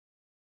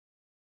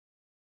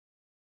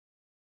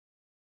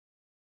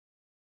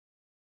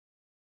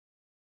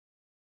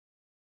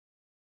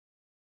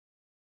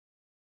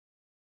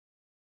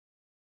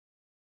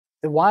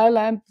The wire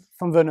lamp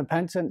from Verner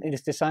Panton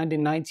is designed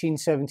in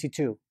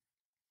 1972.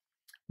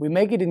 We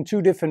make it in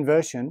two different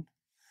versions.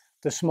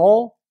 The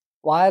small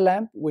wire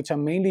lamp, which are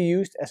mainly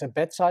used as a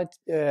bedside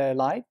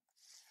light,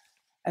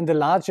 and the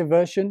larger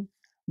version,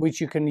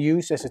 which you can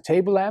use as a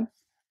table lamp,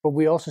 but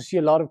we also see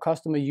a lot of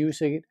customers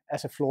using it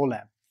as a floor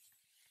lamp.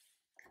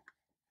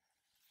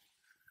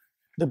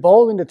 The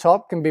bulb in the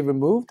top can be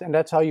removed, and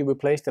that's how you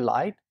replace the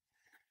light.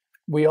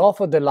 We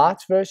offer the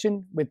large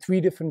version with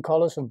 3 different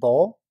colors of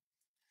bulb.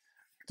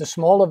 The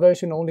smaller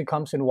version only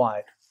comes in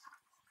white.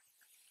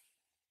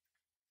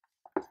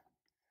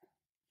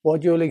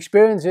 What you'll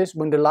experience is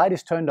when the light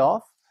is turned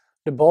off,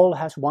 the bulb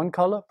has one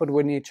color, but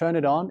when you turn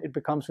it on, it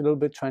becomes a little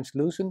bit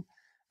translucent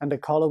and the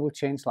color will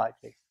change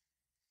slightly.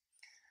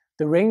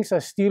 The rings are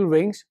steel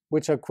rings,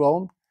 which are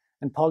chromed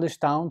and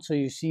polished down so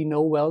you see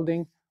no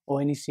welding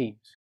or any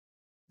seams.